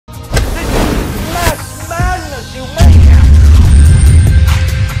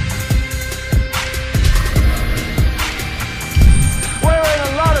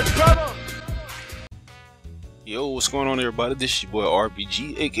going on, everybody? This is your boy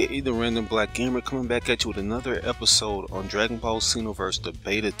RBG, aka the Random Black Gamer, coming back at you with another episode on Dragon Ball Xenoverse, the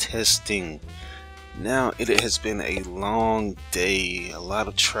beta testing. Now, it has been a long day, a lot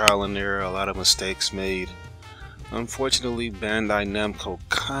of trial and error, a lot of mistakes made. Unfortunately, BandaiNamco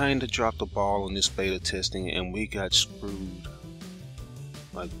kinda dropped the ball on this beta testing, and we got screwed.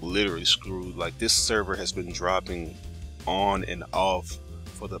 Like, literally screwed. Like, this server has been dropping on and off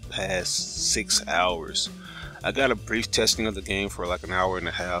for the past 6 hours. I got a brief testing of the game for like an hour and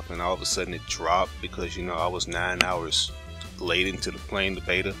a half, and all of a sudden it dropped because, you know, I was 9 hours late into playing the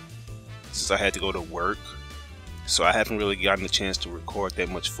beta since I had to go to work. So I haven't really gotten a chance to record that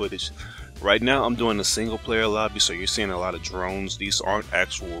much footage. Right now I'm doing a single player lobby, so you're seeing a lot of drones. These aren't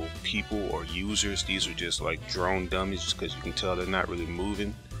actual people or users. These are just like drone dummies, because you can tell they're not really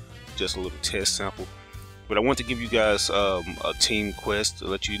moving. Just a little test sample. But I want to give you guys a team quest to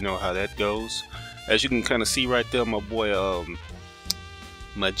let you know how that goes. As you can kind of see right there, my boy,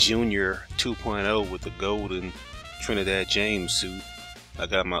 my Junior 2.0 with the golden Trinidad James suit. I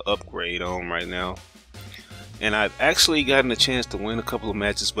got my upgrade on right now. And I've actually gotten a chance to win a couple of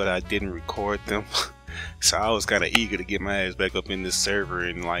matches, but I didn't record them. So I was kind of eager to get my ass back up in this server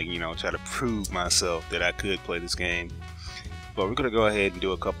and, like, you know, try to prove myself that I could play this game. But we're going to go ahead and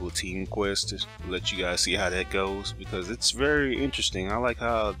do a couple of team quests to let you guys see how that goes, because it's very interesting. I like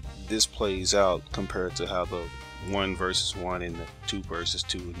how this plays out compared to how the 1 versus 1 and the 2 versus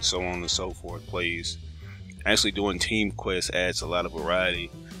 2 and so on and so forth plays. Actually, doing team quests adds a lot of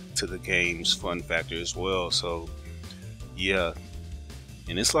variety to the game's fun factor as well. So yeah,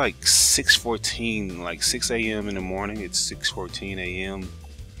 and it's like 6:14, like 6 a.m. in the morning. It's 6:14 a.m.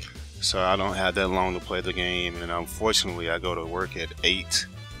 So I don't have that long to play the game, and unfortunately I go to work at 8.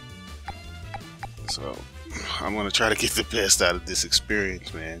 So I'm gonna try to get the best out of this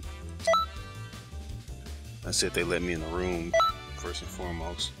experience, man. I said they let me in the room first and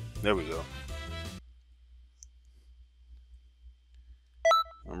foremost. There we go.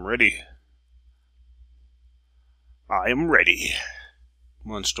 I'm ready. I am ready.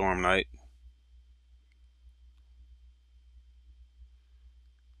 Come on, Storm Knight.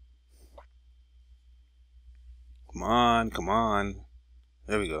 Come on, come on.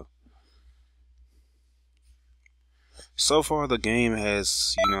 There we go. So far the game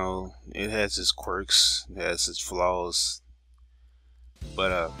has, you know, it has its quirks, it has its flaws.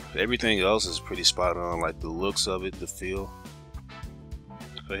 But everything else is pretty spot on, like the looks of it, the feel.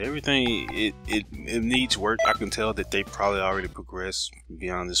 But everything, it needs work. I can tell that they probably already progressed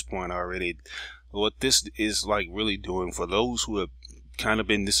beyond this point already. What this is like really doing for those who have kind of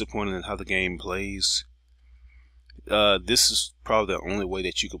been disappointed in how the game plays, this is probably the only way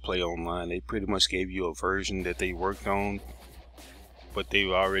that you could play online. They pretty much gave you a version that they worked on, but they've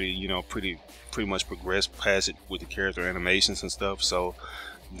already, you know, pretty much progressed past it with the character animations and stuff. So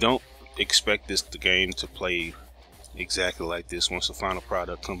don't expect the game to play exactly like this once the final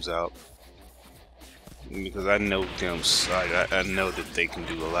product comes out, because I know them. I know that they can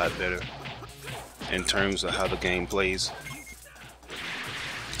do a lot better in terms of how the game plays.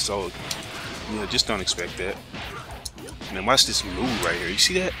 So, you know, just don't expect that. Man, watch this move right here. You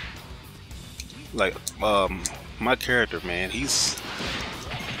see that? Like, my character, man, he's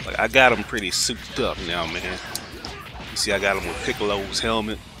like, I got him pretty souped up now, man. You see, I got him with Piccolo's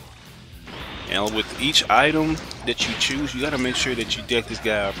helmet. And with each item that you choose, you gotta make sure that you deck this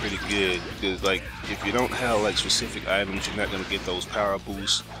guy out pretty good, because, like, if you don't have like specific items, you're not gonna get those power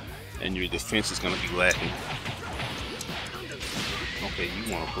boosts, and your defense is gonna be lacking. Okay,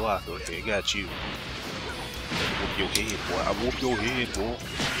 you want to block? Okay, got you. Whoop your head, boy. I whoop your head, boy.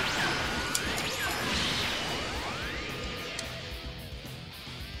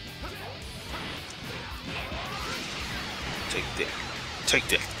 Take that. Take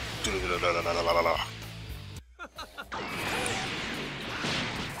that.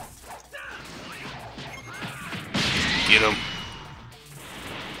 Get him.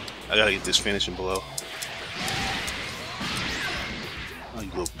 I gotta get this finishing blow. Oh, you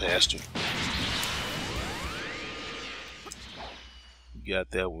little bastard. You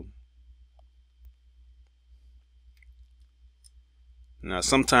got that one. Now,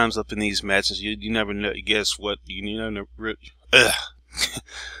 sometimes up in these matches, you never know. Guess what? You never.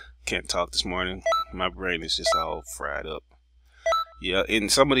 Can't talk this morning. My brain is just all fried up. Yeah, in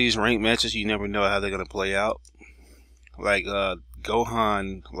some of these ranked matches, you never know how they're gonna play out. Like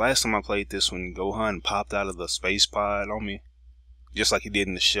Gohan. Last time I played this one, Gohan popped out of the space pod on me, just like he did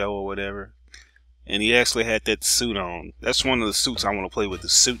in the show or whatever. And he actually had that suit on. That's one of the suits I want to play with. The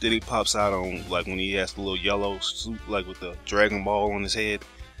suit that he pops out on, like when he has the little yellow suit, like with the Dragon Ball on his head.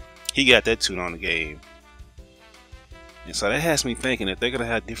 He got that suit on the game. And so that has me thinking, if they're gonna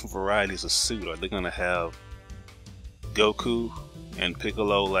have different varieties of suit, are they gonna have Goku and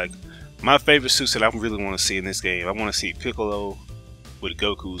Piccolo? Like, my favorite suits that I really want to see in this game, I want to see Piccolo with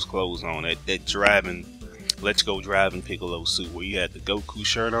Goku's clothes on, that driving, Let's Go driving Piccolo suit where you had the Goku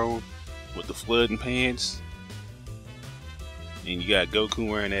shirt on with the flooding pants, and you got Goku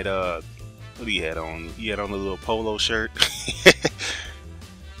wearing that what he had on? He had on a little polo shirt.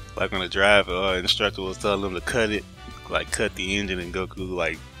 Like when the driver instructor was telling him to cut it, like cut the engine, and Goku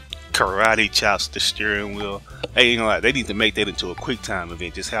like karate chops the steering wheel. Hey, you know what? They need to make that into a quick time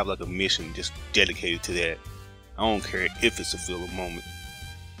event. Just have like a mission just dedicated to that. I don't care if it's a filler moment.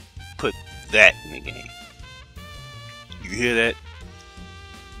 Put that in the game. You hear that?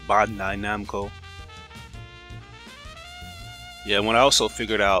 BandaiNamco. Yeah, when I also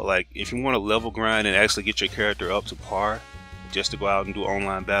figured out, like, if you want to level grind and actually get your character up to par, just to go out and do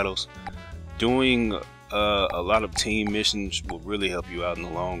online battles, doing a lot of team missions will really help you out in the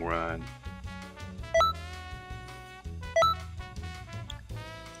long run.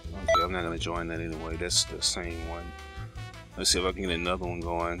 Okay, I'm not gonna join that anyway. That's the same one. Let's see if I can get another one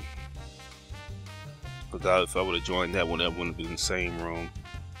going. Because if I would have joined that one, that wouldn't have been in the same room.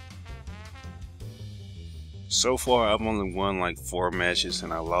 So far, I've only won like 4 matches,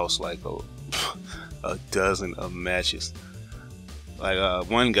 and I lost like a dozen of matches. Like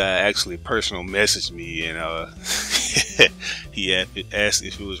one guy actually personal messaged me, and he asked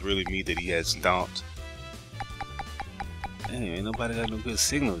if it was really me that he had stomped. Dang, ain't nobody got no good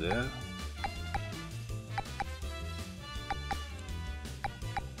signal there.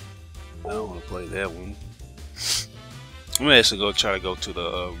 I don't want to play that one. I'm gonna actually go try to go to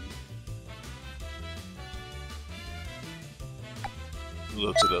the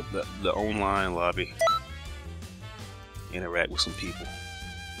online lobby, interact with some people.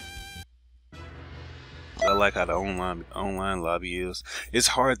 I like how the online lobby is. It's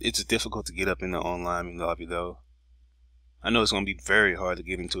hard. It's difficult to get up in the online lobby though. I know it's gonna be very hard to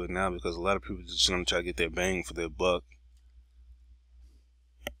get into it now because a lot of people are just gonna try to get their bang for their buck.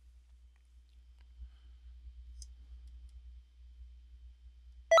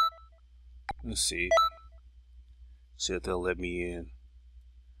 Let's see. See if they'll let me in.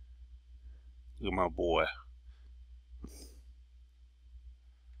 Look at my boy.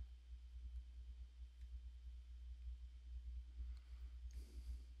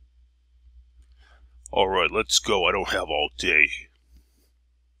 Alright, let's go. I don't have all day.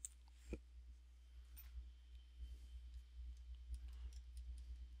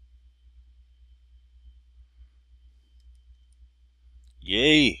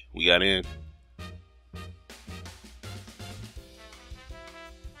 Yay! We got in.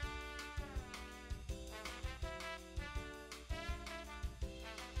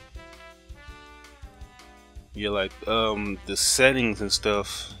 Yeah, like the settings and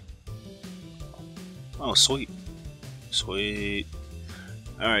stuff. Oh, sweet, sweet.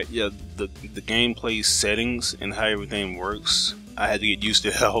 All right, yeah, the gameplay settings and how everything works, I had to get used to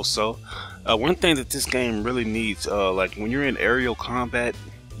it also. One thing that this game really needs, like when you're in aerial combat,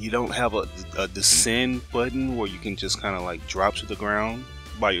 you don't have a descend button where you can just kind of like drop to the ground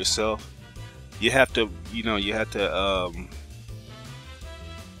by yourself. You have to,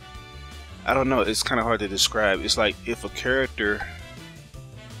 I don't know, it's kind of hard to describe. It's like if a character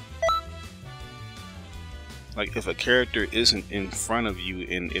isn't in front of you,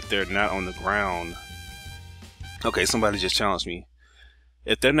 and if they're not on the ground. Okay, somebody just challenged me.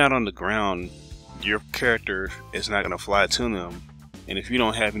 If they're not on the ground, your character is not going to fly to them. And if you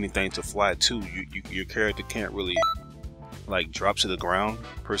don't have anything to fly to, your character can't really like drop to the ground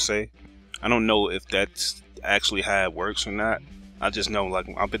per se. I don't know if that's actually how it works or not. I just know, like,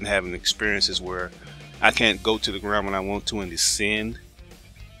 I've been having experiences where I can't go to the ground when I want to and descend,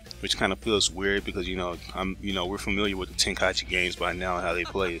 which kind of feels weird because we're familiar with the Tenkaichi games by now and how they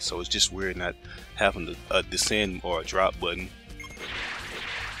play, so it's just weird not having a descend or a drop button.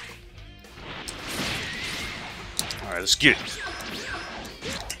 All right, let's get it.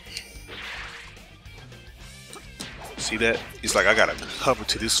 See that? It's like I gotta hover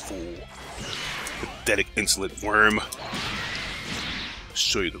to this fool, pathetic, insolent worm.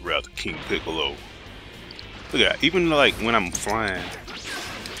 Show you the route to King Piccolo. Look at that. Even like when I'm flying.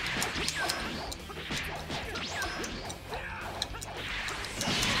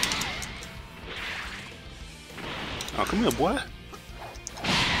 Oh, come here, boy.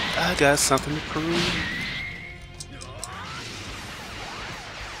 I got something to prove.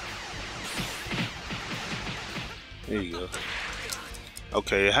 There you go.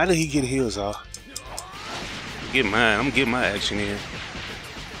 Okay, how did he get his off? Get mine. I'm gonna get my action in.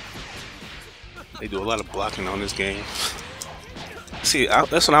 They do a lot of blocking on this game. See,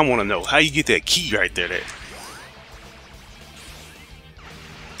 that's what I want to know. How you get that key right there?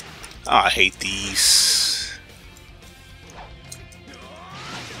 Oh, I hate these.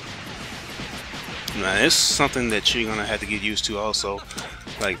 Nah, it's something that you're gonna have to get used to also.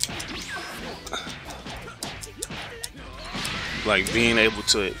 Like being able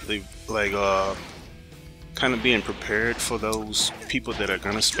to, like, kind of being prepared for those people that are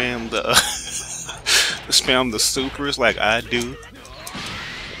gonna spam the spam the supers like I do.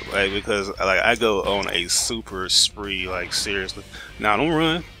 Like, because like I go on a super spree, like, seriously. Now don't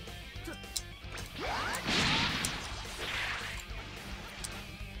run.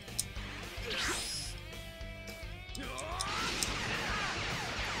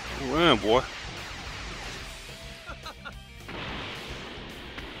 Don't run, boy.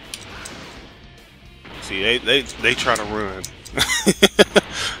 See, they try to run.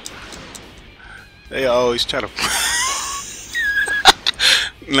 They always try to.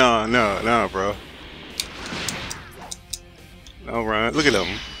 No, bro. Don't run. Look at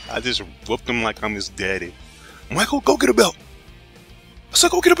him. I just whooped him like I'm his daddy. Michael, go get a belt. I said,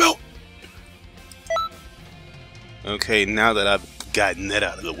 go get a belt. Okay, now that I've gotten that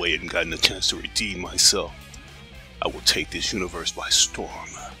out of the way and gotten a chance to redeem myself, I will take this universe by storm.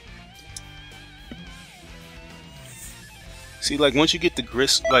 See, like, once you get the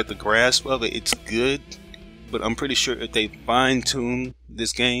grasp of it, it's good. But I'm pretty sure if they fine-tune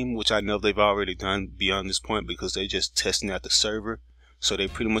this game, which I know they've already done beyond this point because they're just testing out the server, so they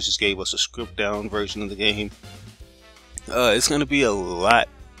pretty much just gave us a stripped down version of the game. It's gonna be a lot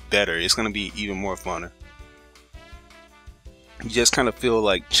better. It's gonna be even more funner. You just kind of feel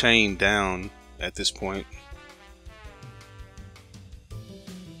like chained down at this point.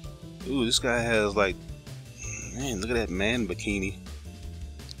 Ooh, this guy has, like, man, look at that man bikini.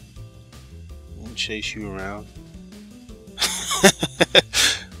 I'll chase you around.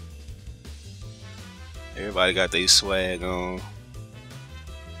 Everybody got their swag on.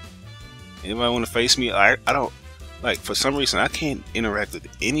 Anybody want to face me? I don't, like, for some reason I can't interact with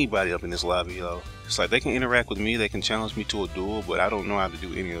anybody up in this lobby, though. It's like they can interact with me, they can challenge me to a duel, but I don't know how to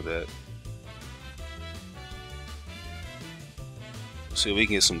do any of that. Let's see if we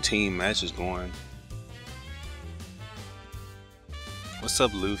can get some team matches going. What's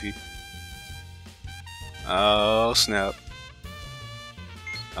up, Luffy? Oh, snap.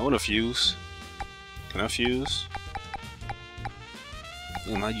 I want to fuse. Can I fuse?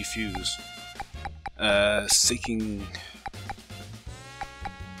 How you fuse? Seeking.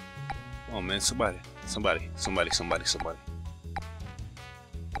 Oh man, somebody.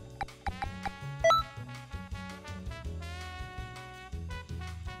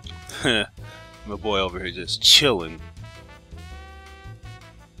 My boy over here just chilling.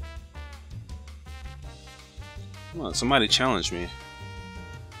 Come on, somebody challenge me.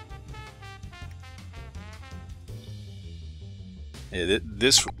 Yeah,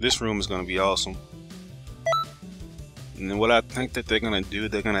 this room is gonna be awesome. And then what I think that they're gonna do,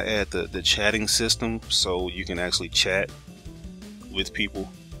 they're gonna add the chatting system so you can actually chat with people.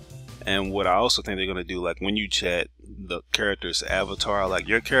 And what I also think they're gonna do, like when you chat, the character's avatar, like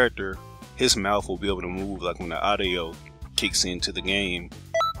your character, his mouth will be able to move like when the audio kicks into the game.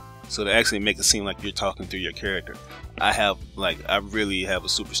 So to actually make it seem like you're talking through your character. I really have a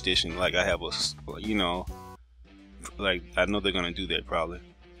superstition. Like I have a, you know, like I know they're gonna do that probably.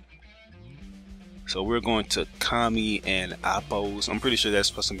 So we're going to Kami and Appos. I'm pretty sure that's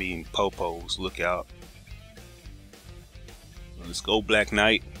supposed to be Popos. Look out. Let's go, Black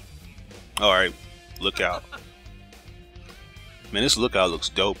Knight. Alright, look out. Man, this lookout looks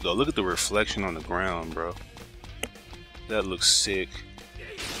dope though. Look at the reflection on the ground, bro. That looks sick.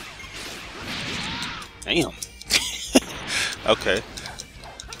 Damn. Okay.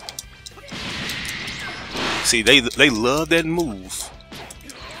 See, they love that move.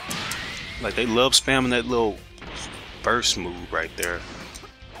 Like they love spamming that little burst move right there,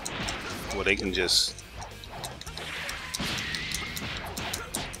 where they can just.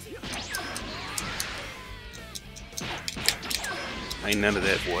 Ain't none of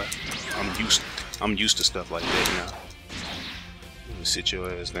that, boy. I'm used to stuff like that now. Let me sit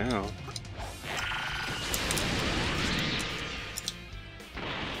your ass down.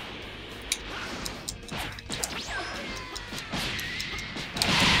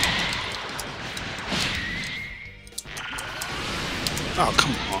 Oh,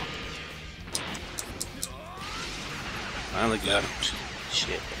 come on. Finally got him.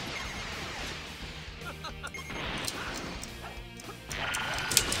 Shit.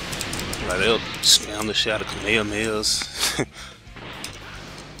 Like, they'll spam the shot of Kamehamehas.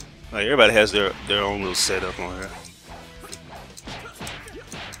 Like, everybody has their own little setup on here.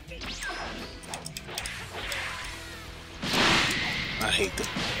 hate that.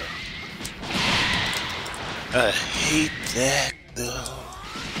 I hate that though.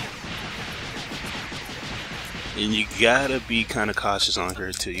 And you gotta be kind of cautious on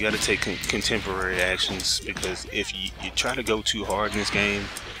here too. You gotta take contemporary actions, because if you try to go too hard in this game,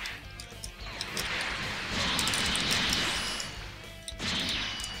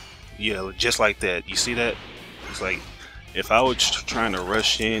 yeah, just like that. You see that? It's like if I was trying to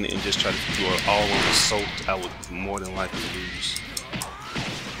rush in and just try to do an all-on assault, I would more than likely lose.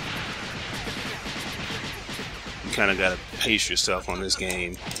 You kind of gotta pace yourself on this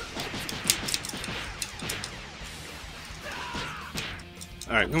game.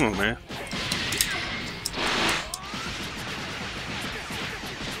 Alright, come on, man.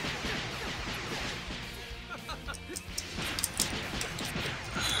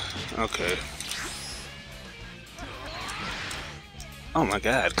 Okay. Oh my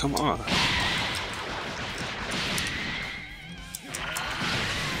god, come on.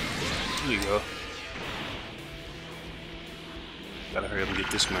 Here you go. Gotta hurry up and get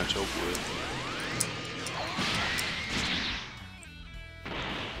this match over with.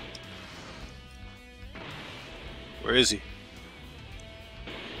 Where is he?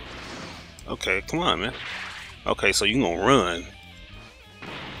 Okay, come on, man. Okay, so you gonna run.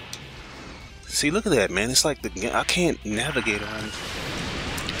 See, look at that, man. It's like the game. I can't navigate around it.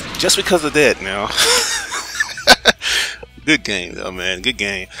 Just because of that, now. Good game, though, man. Good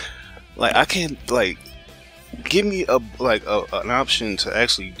game. Like, I can't, like, give me an option to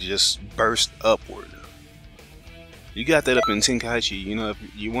actually just burst upward. You got that up in Tenkaichi. You know, if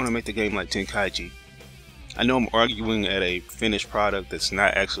you want to make the game like Tenkaichi. I know I'm arguing at a finished product that's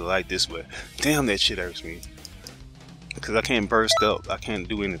not actually like this, but damn, that shit hurts me. Because I can't burst up. I can't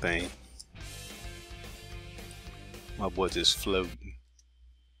do anything. My boy just floating.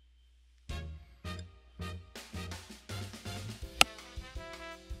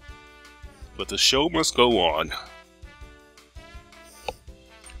 But the show must go on.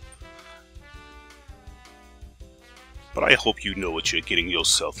 But I hope you know what you're getting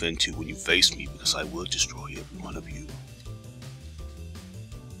yourself into when you face me, because I will destroy every one of you.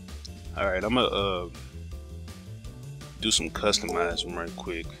 Alright, I'm gonna do some customizing right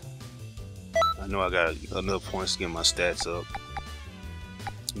quick. I know I got enough points to get my stats up.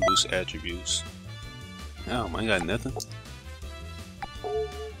 Boost attributes. No, I ain't got nothing.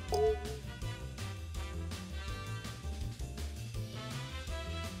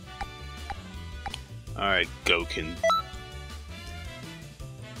 Alright, Gokin.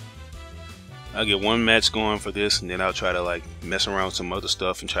 I'll get one match going for this, and then I'll try to like mess around with some other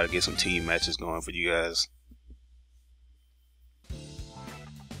stuff and try to get some team matches going for you guys.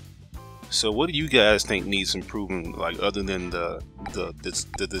 So what do you guys think needs improvement, like other than the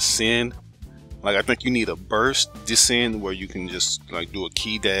descend? Like, I think you need a burst descend where you can just like do a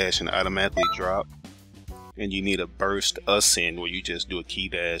key dash and automatically drop. And you need a burst ascend where you just do a key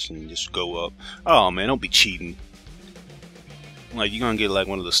dash and just go up. Oh man, don't be cheating. Like, you're gonna get like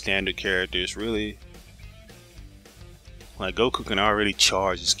one of the standard characters, really? Like, Goku can already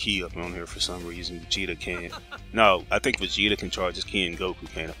charge his ki up on here for some reason. Vegeta can't. No, I think Vegeta can charge his ki and Goku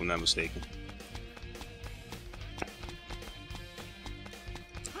can't, if I'm not mistaken.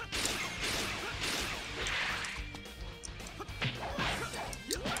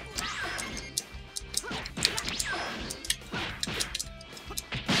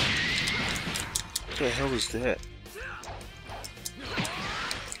 What the hell was that?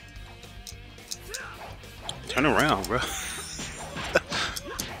 Turn around, bro.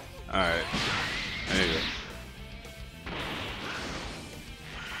 Alright. There you go.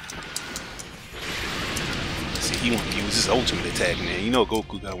 See, he want to use his ultimate attack, man. You know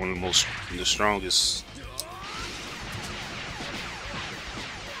Goku got one of the strongest.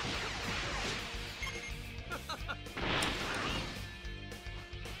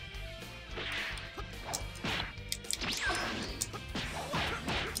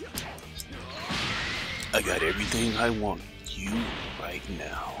 I got everything I want you right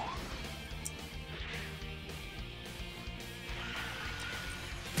now.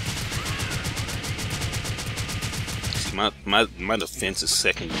 See, my defense is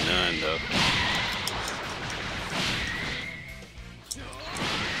second to none, though.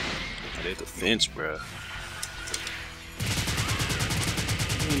 Their defense, bruh.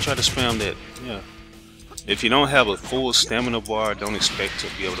 You can try to spam that, yeah. If you don't have a full stamina bar, don't expect to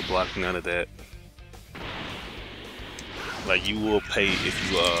be able to block none of that. Like, you will pay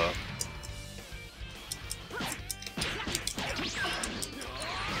if you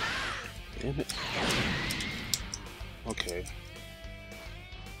damn it. Okay.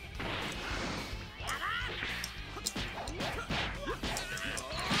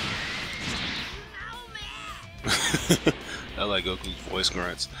 I like Goku's voice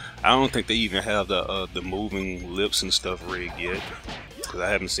grunts. I don't think they even have the moving lips and stuff rigged yet, because I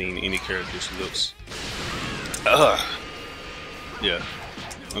haven't seen any characters' lips. Yeah.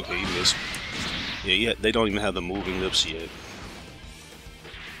 Okay, you missed. Yeah, they don't even have the moving lips yet.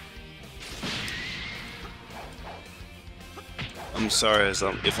 I'm sorry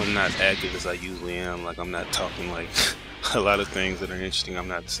if I'm not active as I usually am. Like, I'm not talking like a lot of things that are interesting. I'm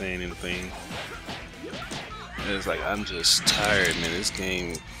not saying anything. And it's like, I'm just tired, man. This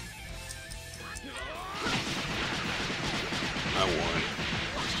game. I won.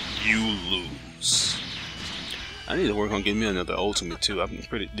 You lose. I need to work on getting me another ultimate too.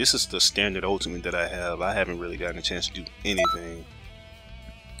 This is the standard ultimate that I have. I haven't really gotten a chance to do anything.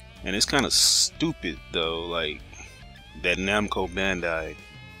 And it's kind of stupid though, like that Namco Bandai.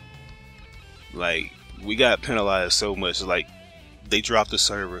 Like, we got penalized so much. Like, they dropped the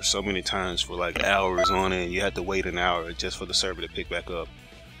server so many times for like hours on end. You had to wait an hour just for the server to pick back up.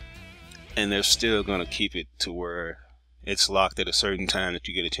 And they're still gonna keep it to where it's locked at a certain time that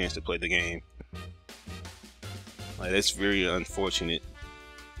you get a chance to play the game. Like, that's very unfortunate.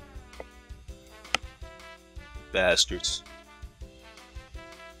 Bastards.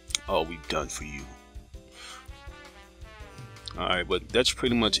 All we've done for you. Alright, but that's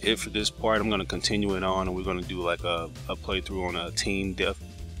pretty much it for this part. I'm going to continue it on, and we're going to do like a playthrough on a team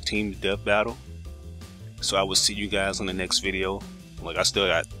death battle. So I will see you guys on the next video. Like, I still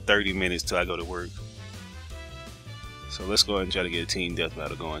got 30 minutes till I go to work. So let's go ahead and try to get a team death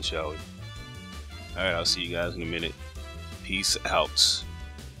battle going, shall we? Alright, I'll see you guys in a minute. Peace out.